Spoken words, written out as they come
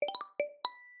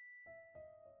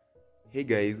Hey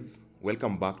guys,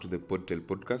 welcome back to the Podtail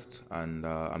podcast, and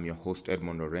I'm your host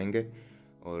Edmond Orenge,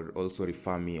 or also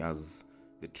refer me as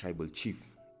the tribal chief,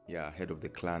 head of the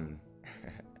clan.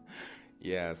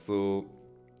 So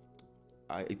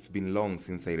it's been long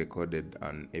since I recorded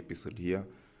an episode here,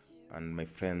 and my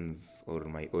friends or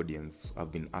my audience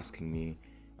have been asking me,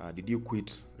 did you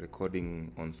quit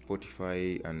recording on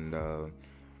Spotify, and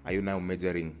are you now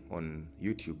majoring on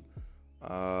YouTube?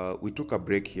 We took a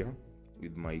break here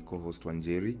with my co-host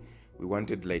Wanjeri. We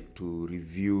wanted to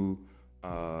review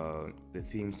the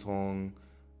theme song,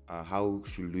 how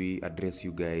should we address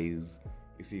you guys,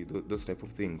 you see, those type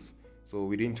of things. So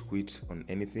we didn't quit on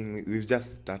anything. We've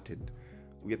just started.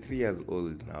 We are 3 years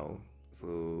old now,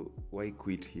 so why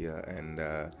quit here? And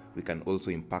we can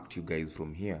also impact you guys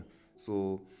from here.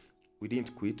 So we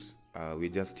didn't quit. We're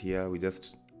just here. We're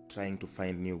just trying to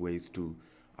find new ways to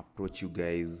approach you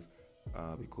guys,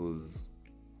 because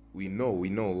we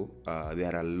know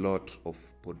there are a lot of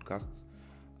podcasts.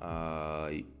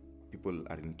 People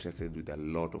are interested with a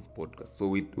lot of podcasts, so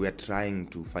we are trying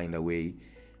to find a way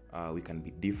we can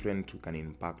be different, we can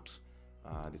impact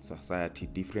the society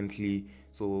differently.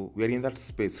 So we are in that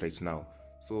space right now.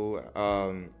 So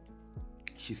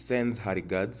she sends her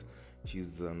regards.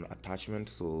 She's an attachment,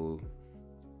 so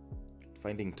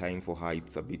finding time for her,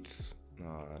 it's a bit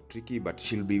tricky, but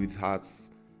she'll be with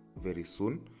us very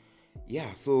soon.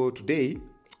 So today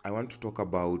I want to talk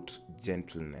about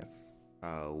gentleness.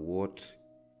 What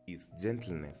is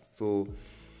gentleness? So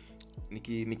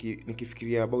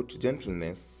nikifikiria about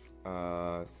gentleness,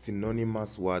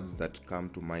 synonymous words that come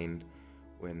to mind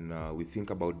when we think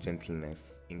about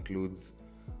gentleness includes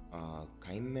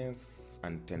kindness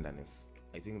and tenderness.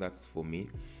 I think that's for me.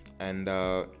 And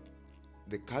the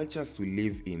cultures we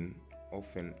live in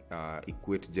often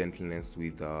equate gentleness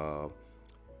with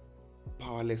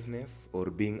powerlessness or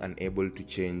being unable to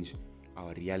change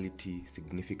our reality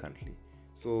significantly.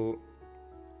 So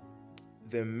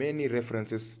the many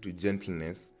references to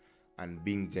gentleness and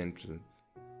being gentle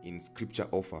in scripture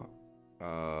offer,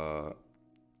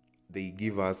 they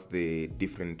give us the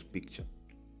different picture,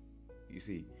 you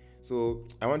see. So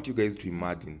I want you guys to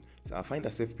imagine. So I find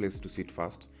a safe place to sit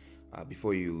first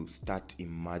before you start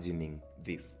imagining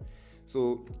this.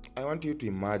 So I want you to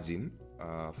imagine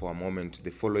for a moment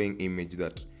the following image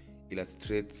that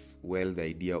illustrates well the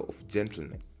idea of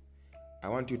gentleness. I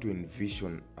want you to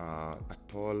envision a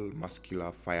tall,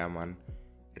 muscular fireman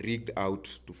rigged out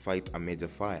to fight a major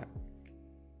fire.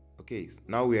 Okay,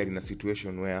 now we are in a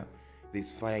situation where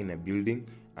there's fire in a building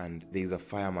and there's a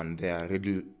fireman there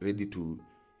ready to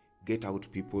get out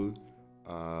people,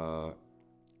 to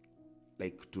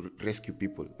rescue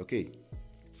people. Okay,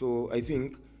 so I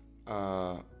think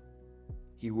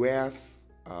he wears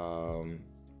a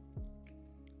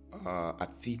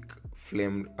thick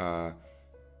flamed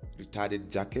retarded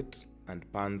jacket and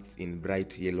pants in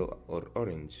bright yellow or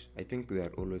orange. I think they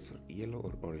are always yellow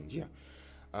or orange.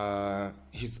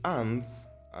 His arms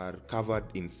are covered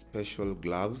in special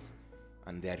gloves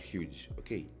and they are huge.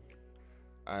 Okay,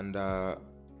 and I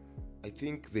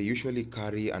think they usually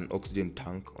carry an oxygen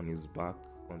tank on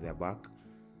their back,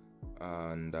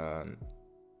 and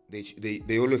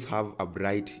they always have a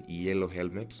bright yellow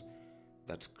helmet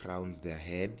that crowns their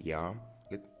head.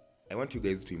 I want you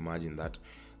guys to imagine that.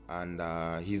 And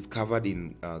he's covered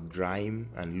in grime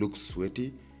and looks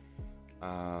sweaty.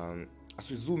 As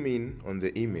we zoom in on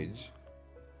the image,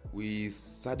 we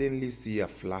suddenly see a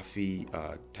fluffy,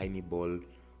 tiny ball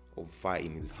of fire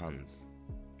in his hands.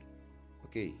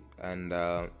 Okay, and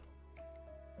the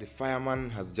fireman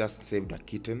has just saved a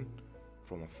kitten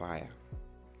from a fire.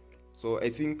 So I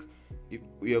think if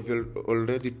we have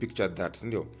already pictured that,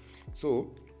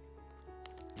 so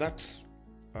that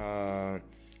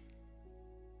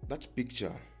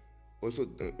picture also,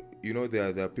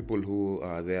 there are people who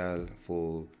are there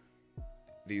for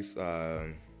these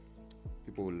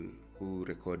people who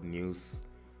record news.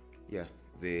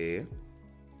 They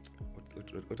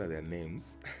what are their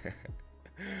names?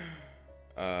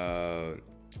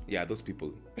 Those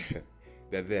people.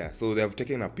 They're there, so they have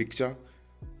taken a picture,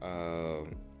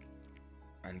 and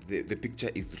the picture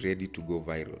is ready to go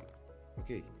viral.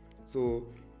 Okay, so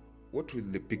what will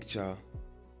the picture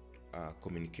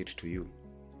communicate to you?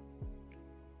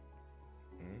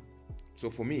 So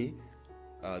for me,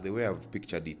 the way I've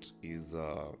pictured it is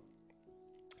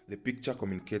the picture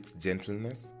communicates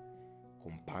gentleness,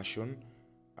 compassion,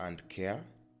 and care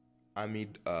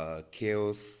amid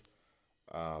chaos,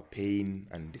 pain,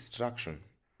 and distraction.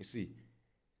 You see,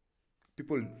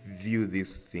 people view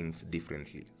these things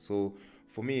differently. So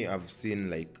for me, I've seen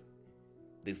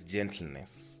this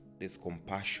gentleness, this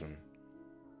compassion,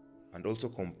 and also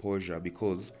composure,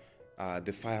 because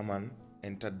the fireman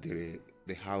entered the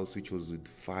house, which was with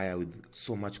fire, with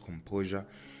so much composure.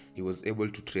 He was able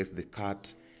to trace the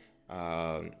cat,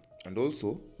 and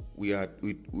also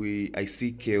I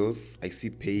see chaos, I see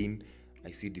pain,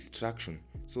 I see distraction.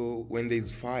 So when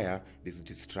there's fire, there's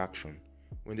distraction.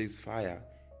 When there's fire,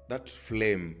 that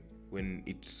flame, when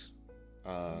it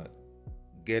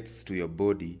gets to your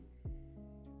body,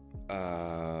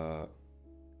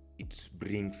 it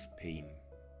brings pain.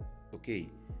 Okay,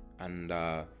 and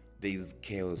there is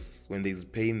chaos. When there is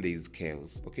pain, there is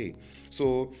chaos. Okay,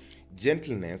 so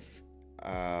gentleness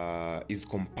is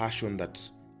compassion that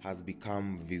has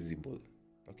become visible.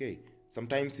 Okay,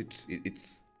 sometimes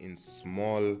it's in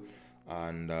small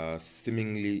and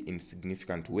seemingly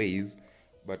insignificant ways,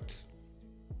 but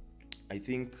I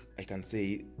think I can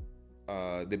say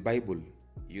the Bible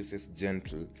uses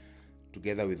gentle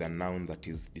together with a noun that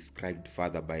is described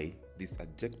further by this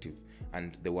adjective,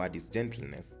 and the word is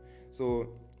gentleness. So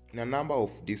in a number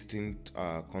of distinct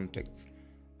contexts,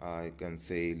 I can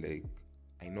say, like,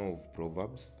 I know of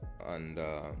Proverbs, and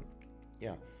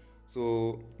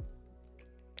so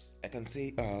I can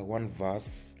say one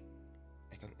verse.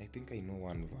 I think I know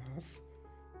one verse.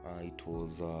 It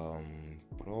was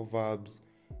Proverbs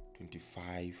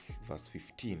 25 verse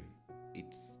 15.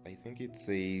 I think it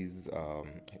says a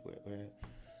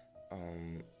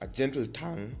gentle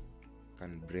tongue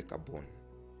can break a bone.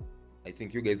 I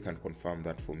think you guys can confirm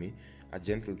that for me. A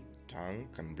gentle tongue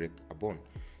can break a bone.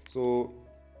 So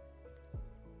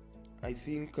I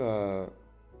think a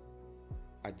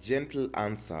gentle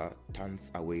answer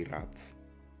turns away wrath.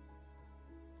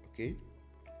 Okay?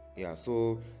 Yeah,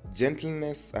 so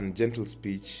gentleness and gentle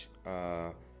speech,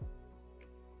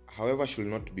 however, should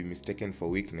not be mistaken for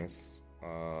weakness.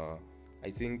 I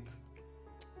think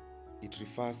it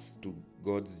refers to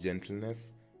God's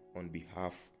gentleness on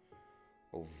behalf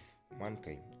of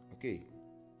mankind. Okay,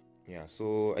 yeah.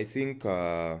 So I think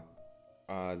the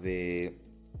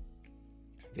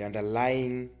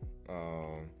underlying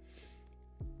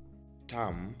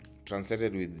term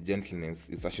translated with gentleness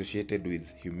is associated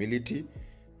with humility,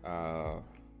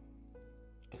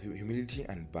 humility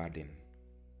and burden.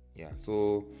 Yeah.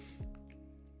 So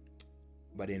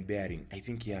burden bearing. I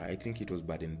think it was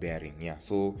burden bearing. Yeah.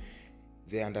 So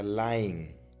the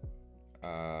underlying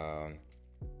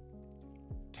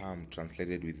term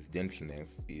translated with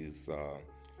gentleness is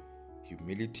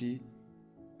humility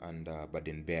and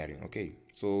burden bearing. Okay,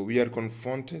 so we are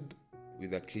confronted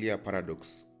with a clear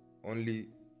paradox. Only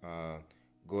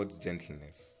God's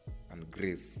gentleness and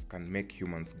grace can make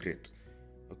humans great.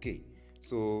 Okay,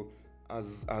 so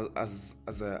as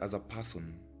a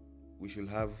person, we should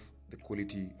have the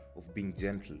quality of being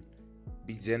gentle.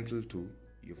 Be gentle to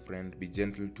your friend, be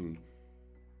gentle to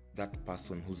that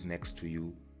person who's next to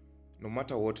you. No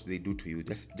matter what they do to you,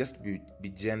 just be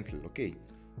gentle. Okay,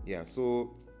 yeah.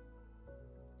 So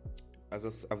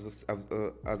as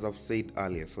I've said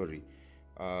earlier,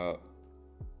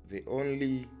 the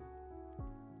only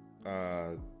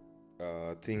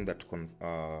thing that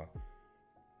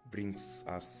brings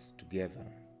us together,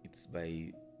 it's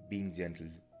by being gentle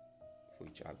to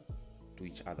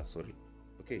each other.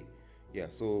 Okay, yeah.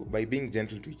 So by being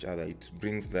gentle to each other, it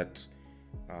brings that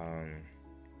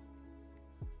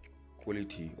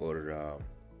quality or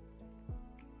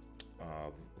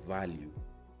value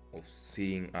of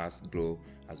seeing us grow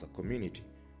as a community.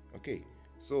 Okay,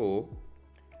 so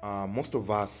most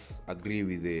of us agree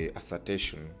with the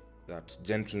assertion that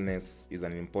gentleness is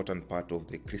an important part of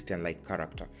the Christian-like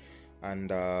character,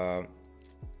 and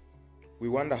we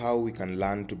wonder how we can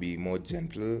learn to be more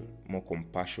gentle, more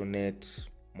compassionate,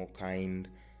 more kind,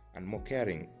 and more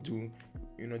caring.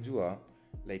 Jua,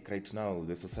 like right now,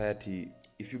 the society,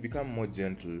 if you become more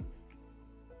gentle,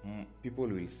 people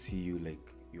will see you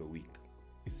like you're weak.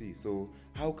 You see, so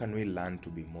how can we learn to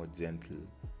be more gentle?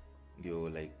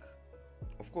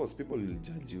 Of course, people will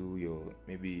judge you.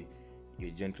 Maybe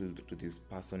you're gentle to this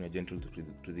person, you're gentle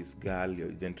to this girl,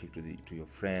 you're gentle to your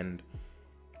friend,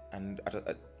 and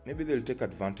maybe they'll take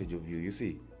advantage of you. You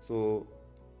see, so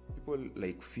people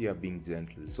like fear being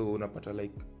gentle. So unapata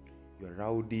like you're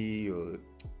rowdy,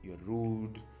 you're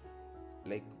rude,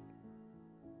 like,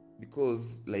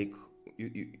 because like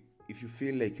you if you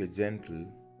feel like you're gentle,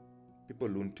 people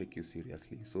won't take you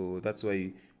seriously. So that's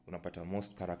why unapata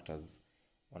most characters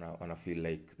wanna feel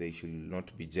like they should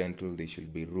not be gentle, they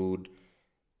should be rude.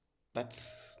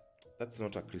 That's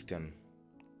not a Christian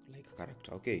like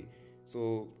character. Okay,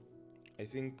 so I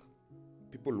think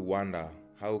people wonder,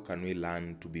 how can we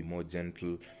learn to be more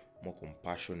gentle, more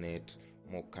compassionate,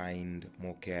 more kind,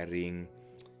 more caring?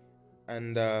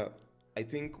 And I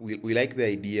think we like the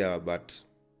idea, but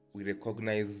we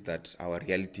recognize that our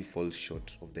reality falls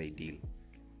short of the ideal.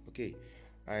 Okay,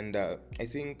 and I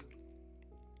think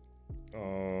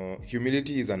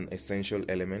humility is an essential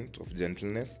element of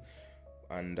gentleness,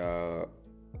 and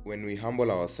when we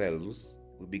humble ourselves,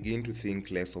 we begin to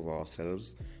think less of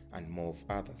ourselves and more of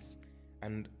others.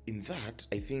 And in that,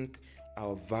 I think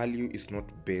our value is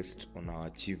not based on our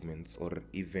achievements or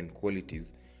even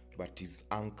qualities, but is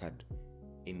anchored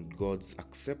in God's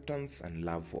acceptance and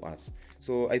love for us.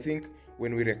 So I think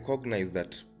when we recognize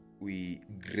that we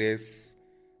grace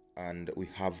and we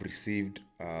have received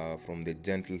from the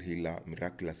gentle healer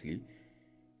miraculously,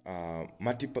 I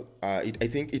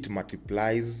think it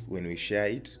multiplies when we share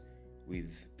it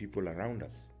with people around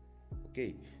us.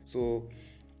 Okay, so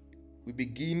we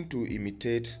begin to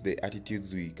imitate the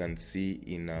attitudes we can see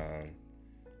in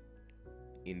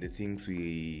the things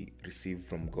we receive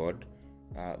from God,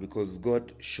 because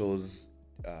God shows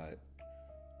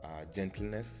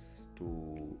gentleness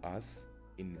to us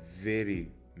in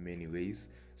very many ways.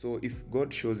 So if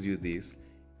God shows you this,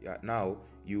 now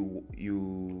you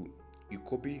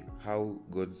copy how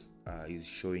God is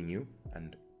showing you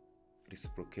and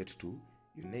reciprocate to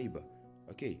your neighbor.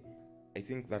 Okay, I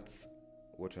think that's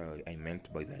what I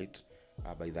meant by that.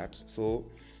 So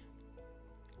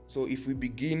if we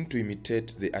begin to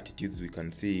imitate the attitudes we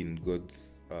can see in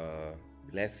God's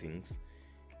blessings,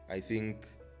 I think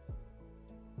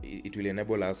it will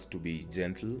enable us to be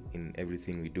gentle in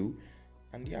everything we do,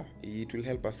 and yeah, it will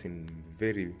help us in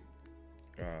very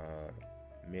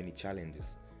many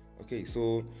challenges. Okay,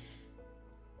 so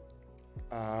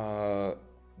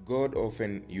God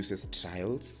often uses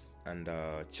trials and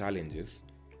challenges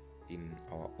in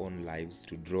our own lives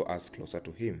to draw us closer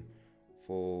to Him.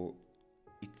 For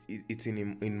it's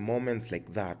in moments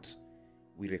like that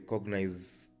we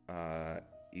recognize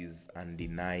His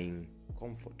undenying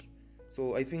comfort.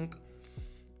 So I think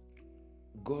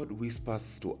God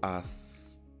whispers to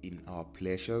us in our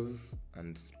pleasures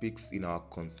and speaks in our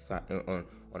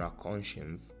on our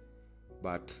conscience,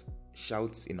 but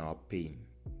shouts in our pain.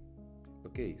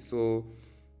 Okay, so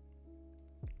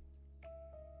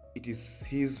it is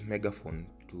His megaphone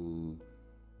to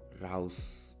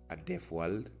rouse a deaf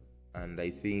world, and I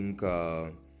think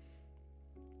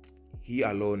He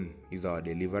alone is our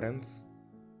deliverance,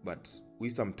 but we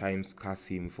sometimes curse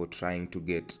Him for trying to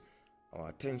get our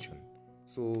attention.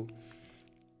 So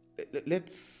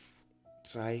let's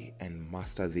try and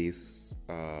master this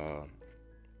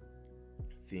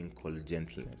thing called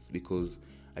gentleness, because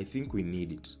I think we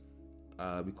need it.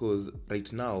 Because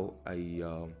right now I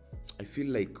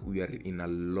feel like we are in a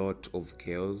lot of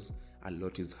chaos. A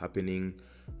lot is happening.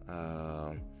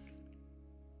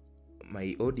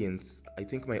 My audience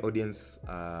is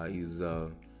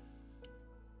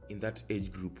in that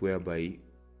age group whereby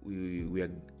we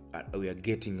are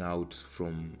getting out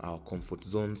from our comfort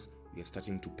zones. We are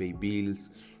starting to pay bills.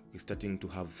 We're starting to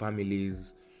have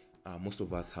families. Most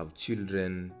of us have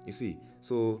children. You see,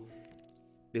 so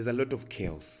there's a lot of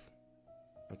chaos.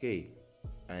 Okay,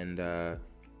 and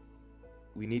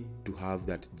we need to have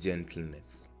that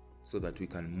gentleness so that we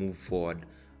can move forward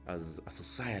as a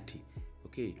society.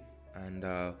 Okay, and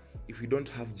if we don't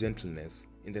have gentleness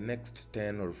in the next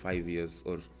 10 or 5 years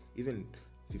or even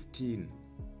 15,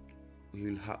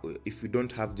 if we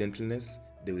don't have gentleness,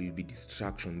 there will be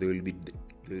distraction, there will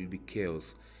be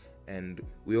chaos, and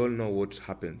we all know what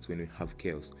happens when we have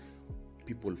chaos.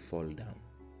 People fall down.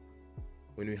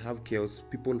 When we have chaos,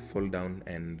 people fall down,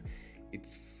 and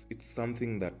it's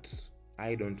something that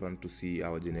I don't want to see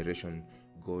our generation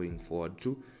going forward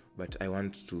to, but I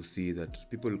want to see that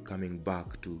people coming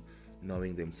back to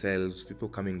knowing themselves, people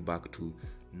coming back to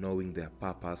knowing their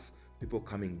purpose, people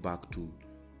coming back to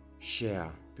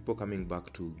share, people coming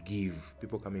back to give,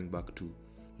 people coming back to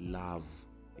love.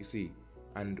 You see,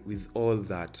 and with all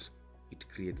that, it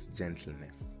creates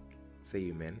gentleness. Say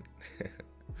amen.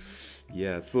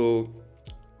 Yeah, so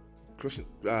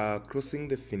crossing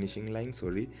the finishing line,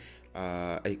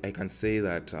 I can say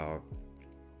that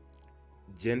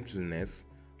gentleness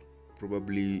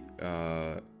probably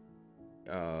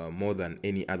more than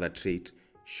any other trait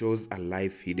shows a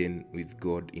life hidden with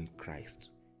God in Christ.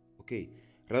 Okay,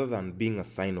 rather than being a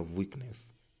sign of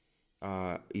weakness,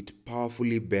 it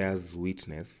powerfully bears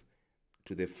witness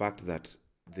to the fact that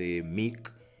the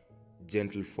meek,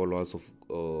 gentle followers of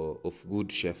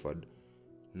Good Shepherd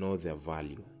know their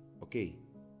value. Okay,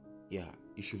 yeah,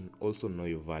 you should also know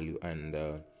your value, and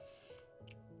the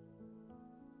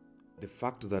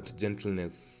fact that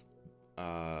gentleness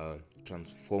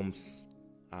transforms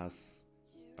us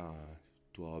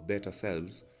to our better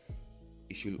selves,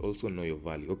 you should also know your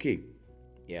value. Okay,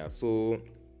 Yeah, so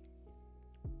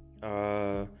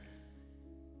uh,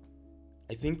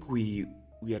 I think we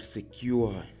are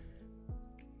secure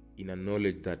in a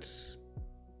knowledge that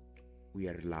we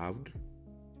are loved,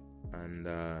 and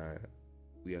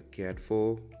we are cared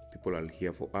for. People are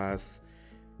here for us.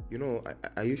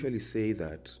 I usually say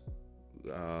that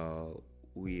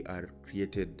we are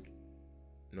created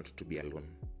not to be alone,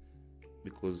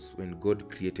 because when God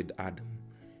created Adam,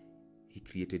 he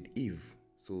created Eve,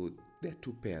 so there are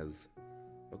two pairs.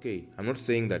 Okay, I'm not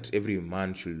saying that every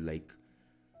man should let's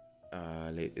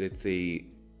say,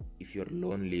 if you're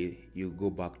lonely, you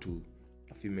go back to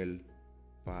a female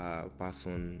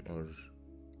person, or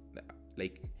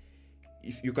like,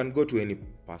 if you can go to any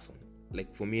person.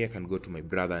 Like for me, I can go to my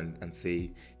brother and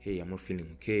say, hey, I'm not feeling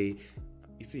okay.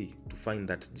 You see, to find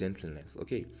that gentleness.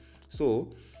 Okay, so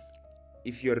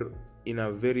if you're in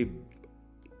a very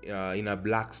in a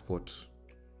black spot,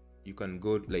 you can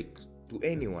go to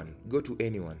anyone.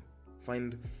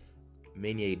 Find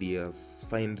many ideas,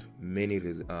 find many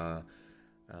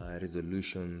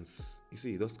resolutions. You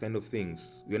see, those kind of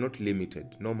things. We are not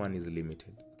limited. No man is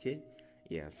limited. Okay,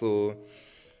 yeah. So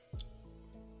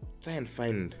try and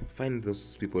find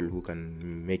those people who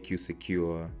can make you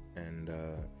secure, and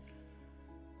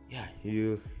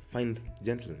you find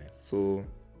gentleness. So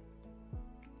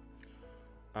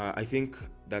I think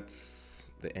that's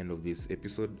the end of this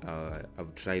episode.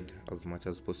 I've tried as much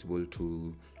as possible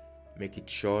to make it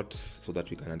short so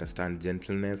that we can understand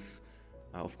gentleness.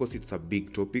 Of course, it's a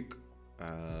big topic,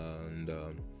 and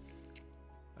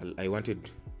I wanted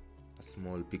a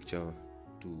small picture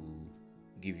to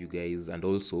give you guys, and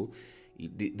also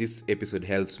this episode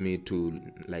helps me to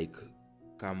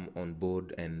come on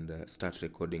board and start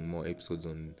recording more episodes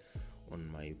on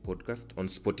my podcast on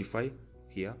Spotify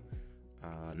here,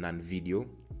 non-video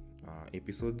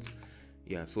episodes.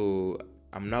 Yeah, so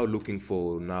I'm now looking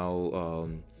for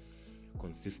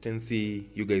consistency.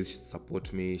 You guys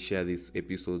support me, share these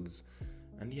episodes,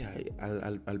 and yeah,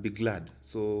 I'll be glad.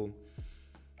 So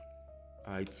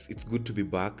it's good to be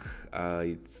back.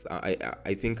 I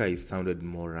think I sounded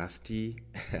more rusty,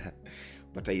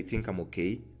 but I think I'm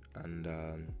okay. And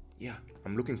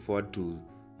I'm looking forward to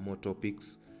more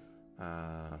topics.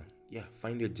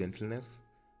 Find your gentleness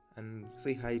and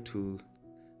say hi to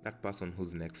that person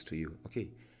who's next to you. Okay,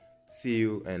 see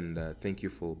you, and thank you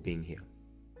for being here.